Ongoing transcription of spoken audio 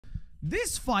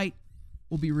This fight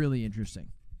will be really interesting.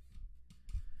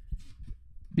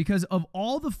 Because of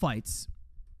all the fights,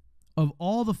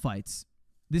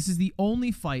 this is the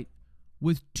only fight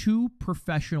with 2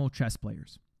 professional chess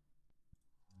players.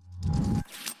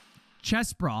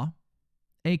 Chess Bra,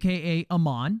 aka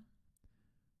Aman,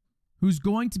 who's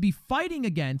going to be fighting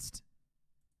against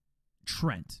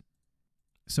Trent.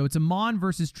 So it's Aman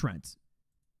versus Trent.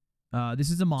 This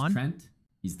is Aman. Trent.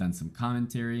 He's done some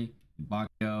commentary in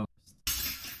boxing.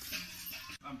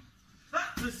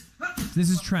 This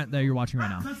is Trent that you're watching right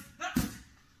now.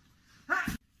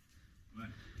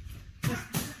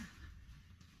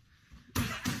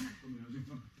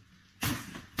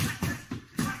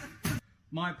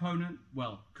 My opponent,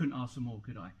 well, couldn't ask for more,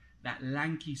 could I? That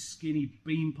lanky, skinny,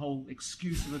 beanpole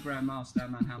excuse of a grandmaster,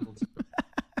 Aman Hambleton.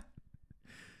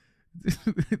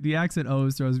 The accent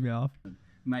always throws me off.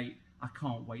 Mate, I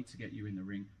can't wait to get you in the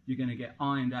ring. You're going to get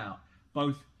ironed out,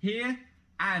 both here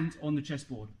and on the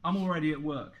chessboard. I'm already at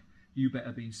work. You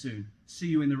better be soon. See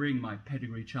you in the ring, my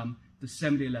pedigree chum.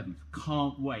 December 11th.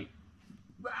 Can't wait.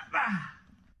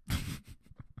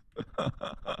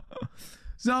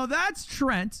 So that's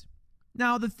Trent.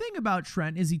 Now, the thing about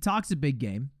Trent is he talks a big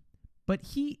game, but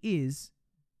he is,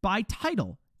 by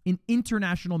title, an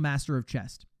international master of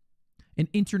chess. An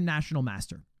international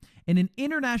master. And an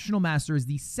international master is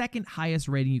the second highest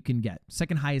rating you can get.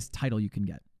 Second highest title you can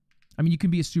get. I mean, you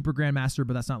can be a super grandmaster,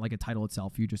 but that's not like a title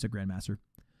itself. You're just a grandmaster.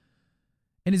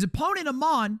 And his opponent,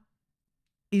 Aman,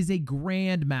 is a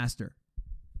grandmaster.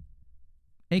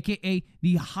 AKA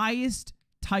the highest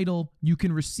title you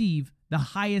can receive, the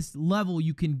highest level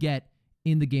you can get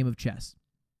in the game of chess.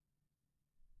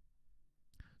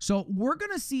 So we're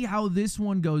going to see how this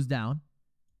one goes down.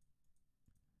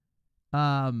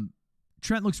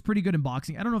 Trent looks pretty good in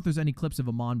boxing. I don't know if there's any clips of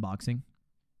Aman boxing.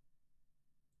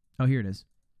 Oh, here it is.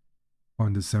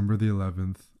 On December the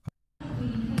 11th. All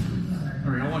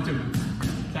right, I want 2.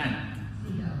 10.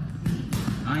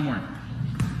 9 more.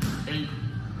 8.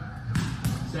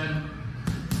 7.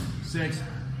 6.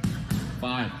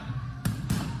 5.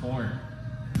 4.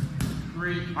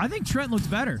 3. I think Trent looks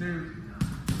better. 2.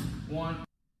 1.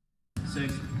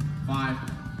 6. 5.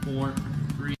 4.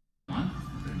 3. On.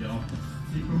 There we go.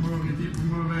 Keep moving. Keep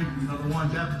moving. Another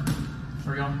 1. Depth.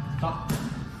 There we go. Top.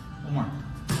 1 more.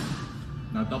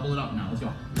 Now double it up now. Let's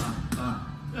go.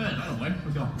 Good. Right away.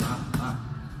 Let's go.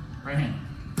 Right hand.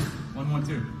 1, 1,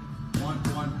 2. 1,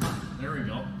 1. There we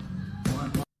go.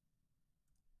 1, 1.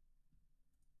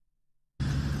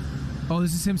 Oh,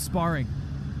 this is him sparring.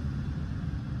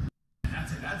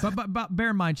 That's it. But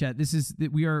bear in mind, chat. This is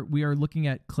that we are looking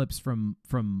at clips from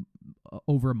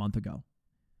over a month ago.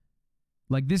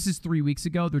 Like this is 3 weeks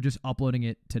ago. They're just uploading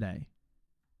it today.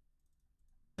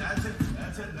 That's it.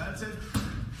 That's it. That's it.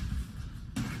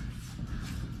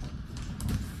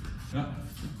 Yeah.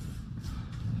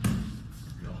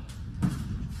 Go.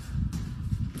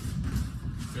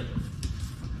 Good.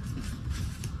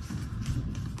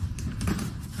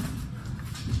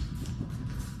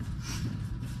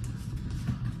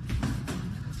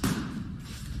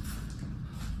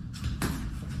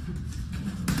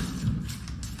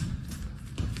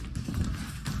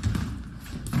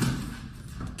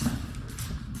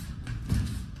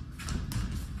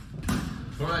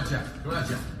 Go to that jab. Go to that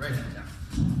jab. Right hand down.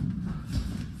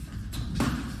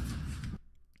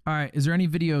 All right. Is there any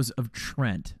videos of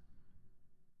Trent?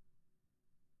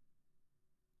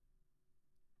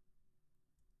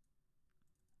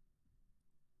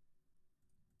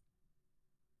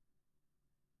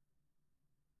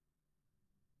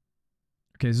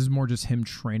 Okay, this is more just him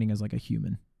training as like a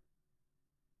human.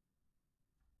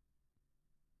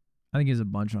 I think he has a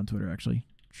bunch on Twitter, actually.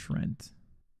 Trent.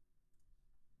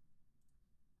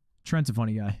 Trent's a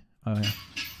funny guy. Oh, yeah.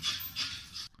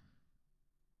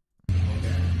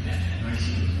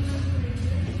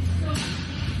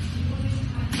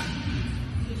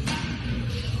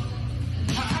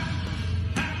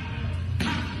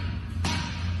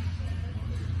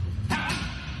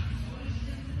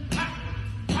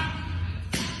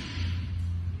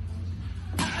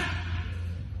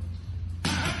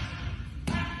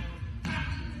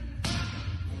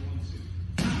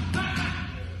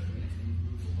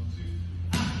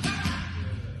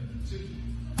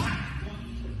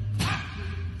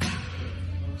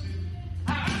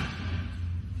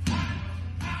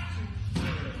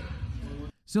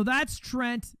 So that's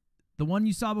Trent. The one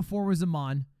you saw before was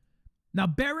Aman. Now,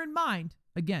 bear in mind,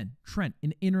 again, Trent,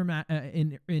 an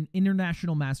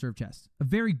international master of chess. A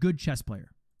very good chess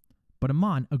player. But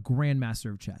Aman, a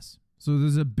grandmaster of chess. So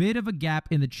there's a bit of a gap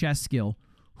in the chess skill.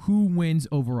 Who wins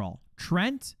overall?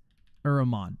 Trent or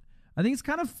Aman? I think it's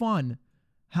kind of fun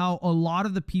how a lot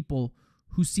of the people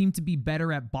who seem to be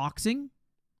better at boxing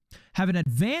have an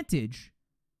advantage,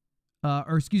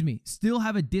 still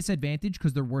have a disadvantage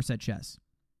because they're worse at chess.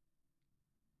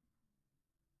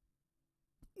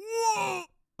 Whoa!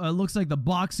 It looks like the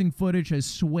boxing footage has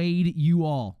swayed you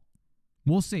all.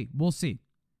 We'll see. We'll see.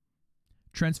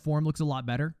 Trent's form looks a lot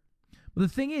better. But the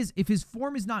thing is, if his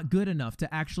form is not good enough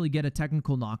to actually get a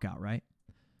technical knockout, right?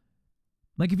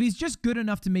 Like if he's just good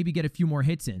enough to maybe get a few more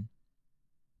hits in,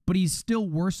 but he's still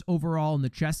worse overall in the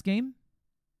chess game,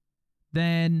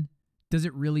 then does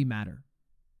it really matter?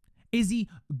 Is he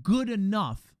good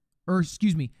enough, or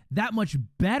excuse me, that much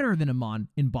better than Aman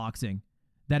in boxing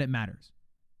that it matters?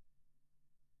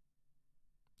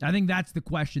 I think that's the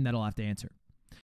question that I'll have to answer.